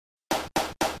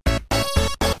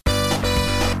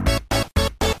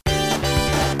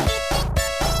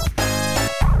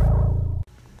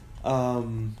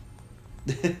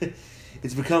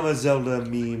It's become a Zelda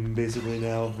meme basically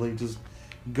now. Link just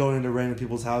going into random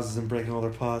people's houses and breaking all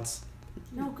their pots.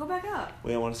 No, go back up.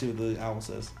 Wait, I want to see what the owl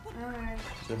says. Alright.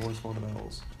 Everyone's fond of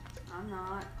owls. I'm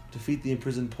not. Defeat the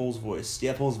imprisoned Pole's voice.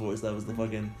 Yeah, Pole's voice. That was the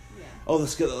fucking. Yeah. Oh, the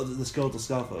skeletal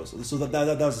Stalfos. So that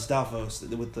was the Stalfos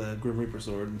with the Grim Reaper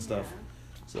sword and stuff. Yeah.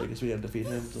 So I guess we gotta defeat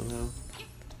him somehow.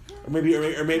 Or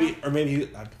maybe.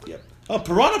 Yep. Oh,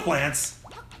 piranha plants.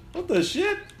 What the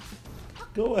shit?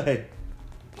 Go away.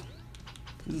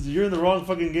 You're in the wrong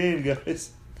fucking game,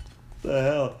 guys. What the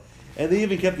hell? And they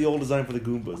even kept the old design for the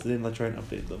Goombas. They didn't try and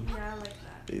update them. Yeah, I like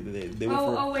that. They were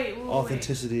for wait,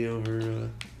 authenticity over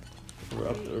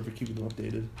keeping them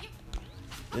updated.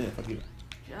 Yeah, fuck you.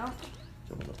 Jump.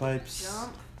 Jump on the pipes.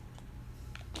 Jump.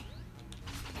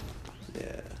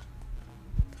 Yeah.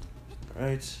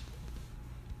 Alright.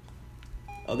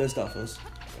 Oh, there's Stalfos.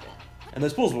 And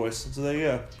there's Pole's voice, so there you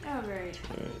go. Oh, great.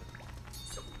 Alright.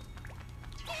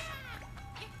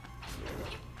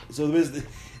 So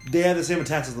they have the same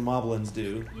attacks as the Moblins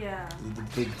do. Yeah.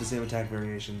 The same attack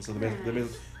variation, so they're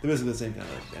basically the same kind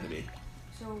of enemy.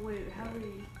 So wait, what do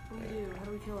we do? How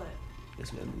do we kill it?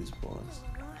 Yes, we have these blocks.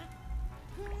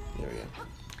 There we go.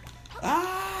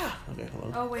 Ah! Okay, hold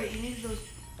on. Oh wait, you need those.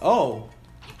 Oh!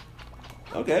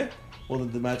 Okay. Well,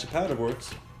 the magic powder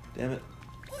works. Damn it.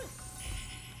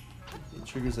 It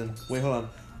triggers in. Wait, hold on.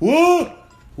 Whoa!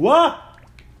 What?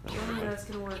 I don't know if that's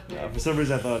gonna work. For some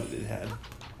reason, I thought it had.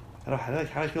 How did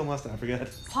I kill him last time? I forget.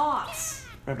 Pots.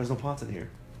 Right, but there's no pots in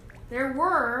here. There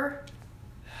were.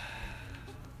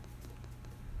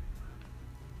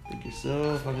 I think you're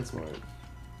so fucking smart.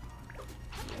 I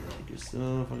think you're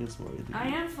so fucking smart. I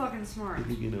am fucking smart. You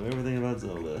think you know everything about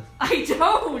Zelda. I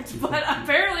don't, but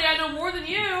apparently I know more than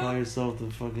you. Call yourself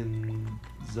the fucking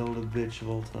Zelda bitch of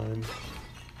all time.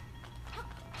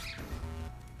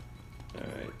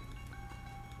 Alright.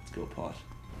 Let's go pot.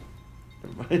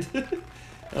 Never mind.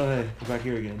 Alright, we're back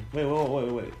here again. Wait.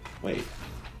 Wait.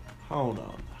 Hold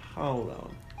on.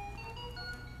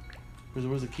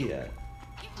 Where's the key at?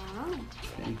 I don't know.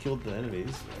 We killed the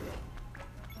enemies.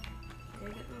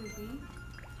 Okay, get the ruby.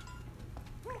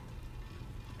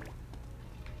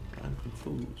 I'm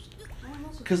confused. I'm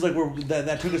also Because like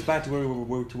that took us back to where we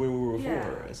were before.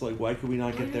 Yeah. It's like why could we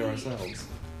not get there ourselves?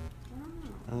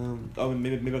 I don't know.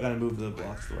 Maybe I gotta move the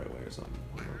blocks the right way or something.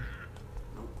 Hold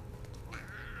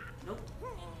on.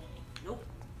 Nope.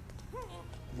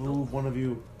 Move one of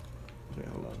you. Okay,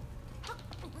 hold on.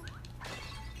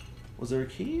 Was there a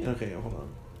key? Okay, hold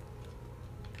on.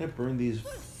 Can I burn these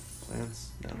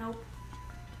plants? No. Nope.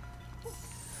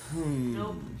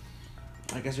 Nope.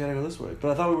 I guess we gotta go this way.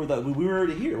 But I thought we were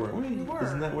already here, weren't we? We were.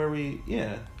 Isn't that where we?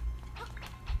 Yeah.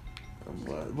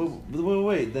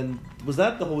 Wait. Then was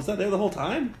that there the whole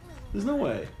time? There's no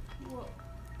way. Well,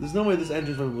 There's no way this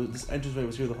entranceway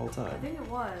was here the whole I time. think it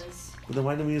was. But then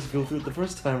why didn't we just go through it the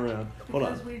first time around? Hold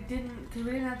on. Because we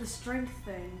didn't have the strength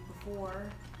thing before.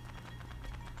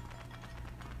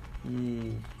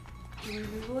 Can we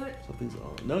Google it? Something's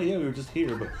on. No, yeah, we were just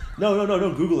here, but no,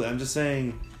 don't Google it. I'm just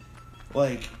saying,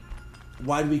 like,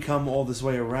 why did we come all this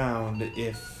way around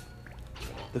if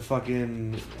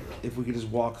we could just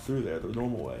walk through there the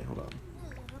normal way? Hold on.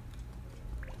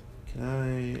 Can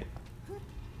I?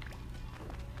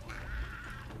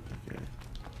 Okay.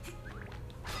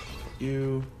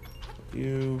 You,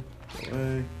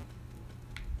 away.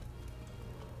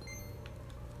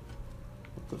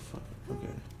 What the fuck? Okay.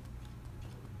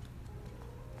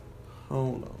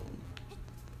 Hold on.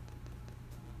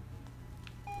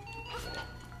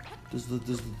 Does the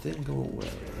thing go away?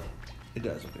 It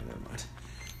does. Okay, never mind.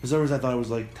 For some reason, I thought it was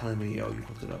like telling me, "Oh, you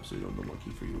hooked it up, so you don't know more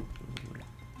key for you."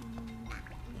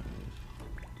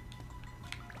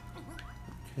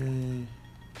 Okay.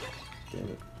 Damn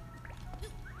it.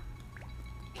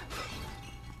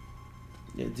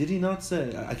 Yeah, did he not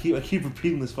say? I keep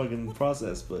repeating this fucking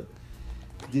process, but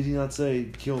did he not say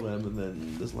kill them and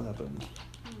then this will happen?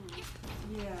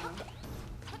 Yeah.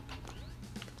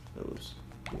 Oops.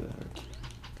 Look at that hurt.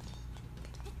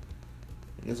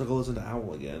 I guess I'll go listen to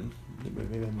Owl again.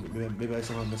 Maybe I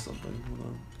somehow missed something. Hold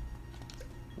on.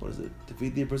 What is it?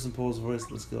 Defeat the imprisoned Pole's voice.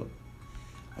 Let's go.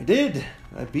 I did!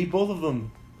 I beat both of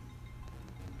them.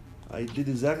 I did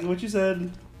exactly what you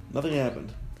said. Nothing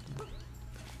happened.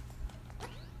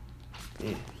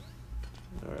 Yeah.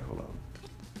 Alright, hold on.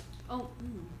 Oh.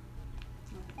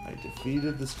 I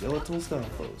defeated the skeletal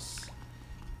Stalfos.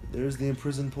 There's the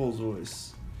imprisoned Pole's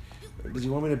voice. Does he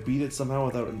want me to beat it somehow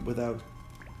without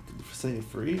setting it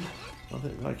free? No,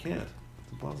 I can't.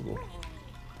 It's impossible.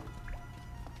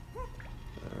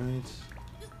 Alright.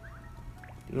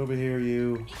 Get over here,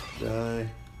 you. Die.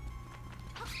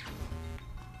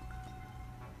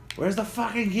 Where's the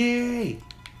fucking key?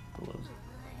 Hold on.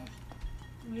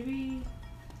 Maybe.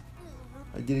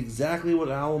 I did exactly what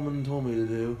Owlman told me to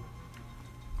do.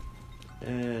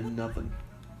 And nothing.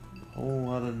 A whole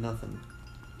lot of nothing.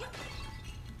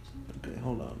 Okay,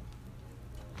 hold on.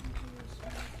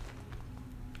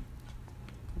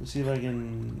 Let's see if I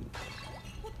can...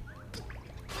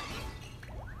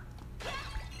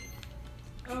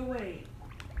 Oh, wait.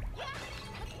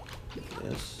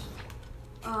 Yes.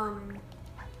 Um.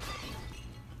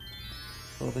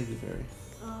 Oh, thank you, Fairy.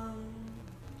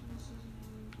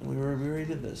 We already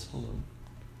did this. Hold on.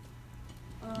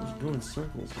 Let's go in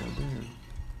circles, goddamn.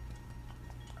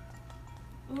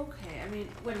 Okay, I mean,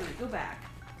 wait a minute, go back.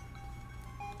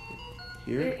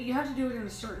 Here? You have to do it in a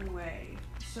certain way.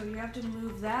 So you have to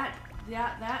move that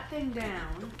thing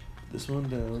down. This one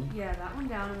down. Yeah, that one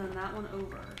down, and then that one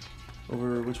over.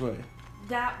 Over which way?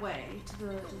 That way, to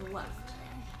the left.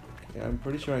 Yeah, I'm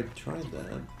pretty sure I tried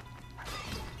that.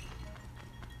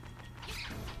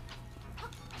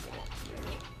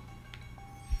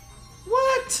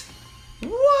 What?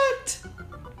 What?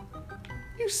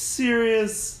 You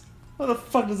serious? What the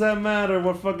fuck does that matter?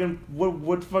 What fucking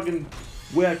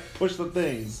way I push the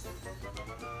things?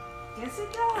 Yes,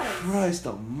 it does. Christ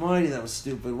almighty, that was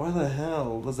stupid. Why the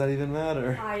hell does that even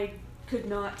matter? I could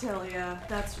not tell ya.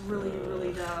 That's really,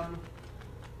 really dumb.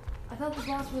 I thought the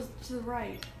boss was to the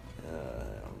right. I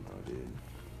don't know, dude.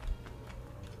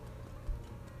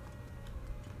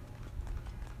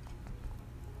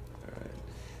 Alright.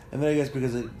 And then I guess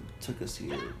because it took us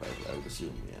here, I would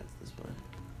assume, yeah, it's this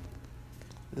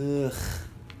way. Ugh.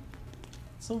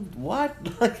 So what?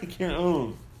 Like I can't.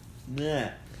 Oh, nah.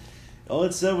 All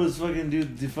it said was fucking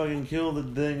kill the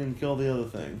thing and kill the other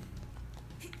thing.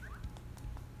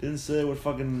 Didn't say what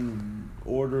fucking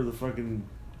order the fucking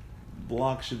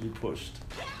block should be pushed.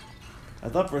 I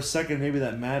thought for a second maybe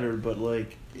that mattered, but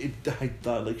like I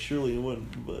thought like surely it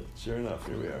wouldn't. But sure enough,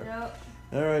 here we are. Yep.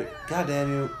 All right, God damn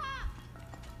you.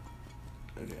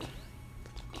 Okay.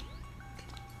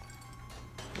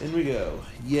 In we go.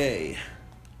 Yay.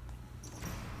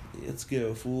 Let's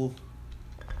go, fool.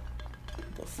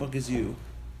 The fuck is you?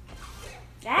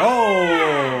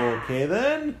 Oh, okay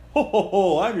then. Ho ho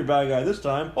ho! I'm your bad guy this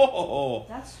time. Ho ho ho!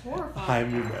 That's horrifying.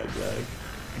 I'm your bad guy.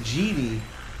 Genie.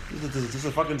 This is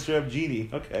a fucking straight up genie.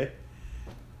 Okay.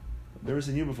 I've never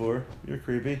seen you before. You're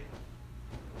creepy.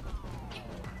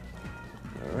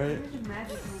 Alright. Where's your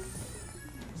magic one?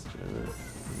 Let's try that.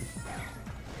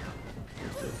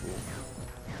 Let's go, fool.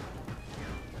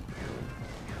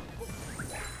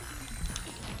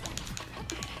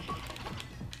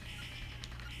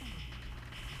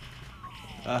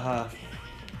 Aha.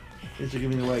 Thanks for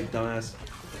giving me away, dumbass.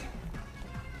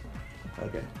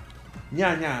 Okay.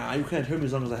 Yeah, you can't hurt me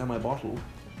as long as I have my bottle.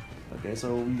 Okay,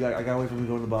 so I got away from him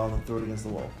going to the bottle and throw it against the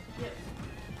wall. Yep.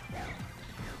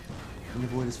 And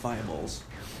avoid his fireballs.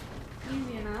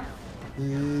 Easy enough.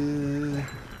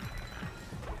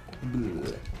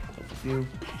 Bleh. Fuck you.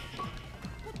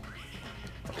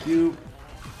 Fuck you.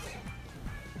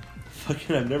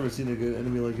 Fucking, I've never seen a good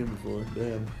enemy like him before.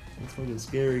 Damn. That's fucking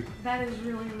scary. That is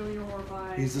really, really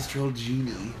horrifying. He's this troll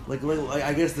genie. Like,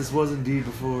 I guess this was indeed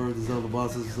before the Zelda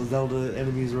bosses. The Zelda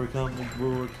enemies were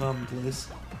commonplace.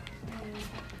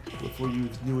 Before you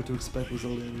knew what to expect with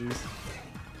Zelda enemies.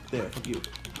 There, fuck you.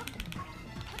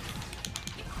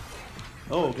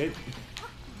 Oh, okay.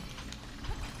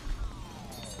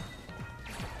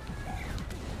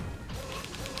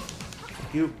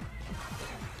 Fuck you.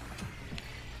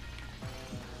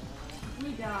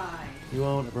 We die. You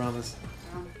won't, I promise.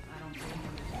 I don't believe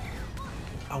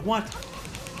I want.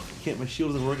 Can't, my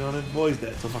shield doesn't work on it. Boy's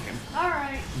dead, so fucking. it.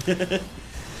 Alright.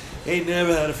 Ain't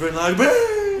never had a friend like me.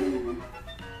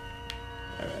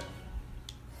 Alright.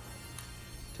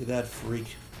 Do that,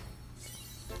 freak.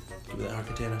 Give me that heart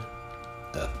container.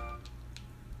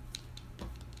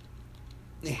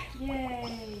 Yeah.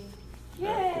 Yay.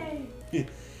 Yay.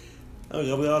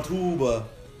 Oh, we got our tuba.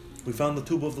 We found the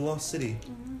tuba of the lost city.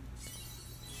 Mm-hmm.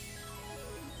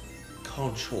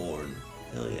 Conch horn.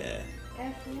 Hell yeah.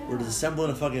 F yeah. We're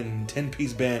assembling a fucking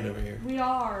 10-piece band over here. We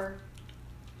are.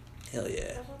 Hell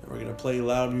yeah. And we're gonna play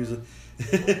loud music.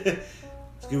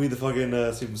 It's gonna be the fucking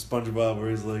scene from SpongeBob where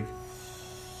he's like,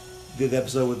 did the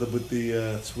episode with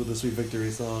the Sweet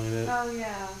Victory song in it. Oh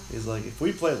yeah. He's like, if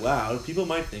we play loud, people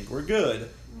might think we're good.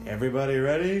 Everybody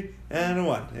ready? And a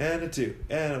 1, and a 2,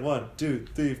 and a 1, 2,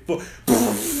 3, 4.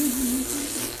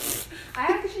 I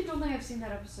actually don't think I've seen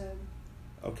that episode.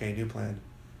 Okay, new plan.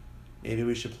 Maybe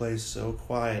we should play so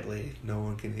quietly no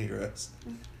one can hear us.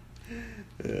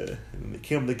 And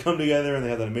they come together and they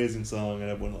have that amazing song and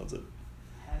everyone loves it.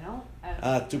 I don't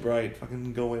Too bright.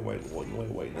 Fucking go away,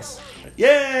 whiteness.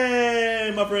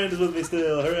 Yay! My friend is with me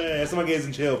still. Hooray! Someone gaze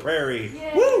and chill. Prairie.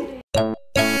 Yay. Woo!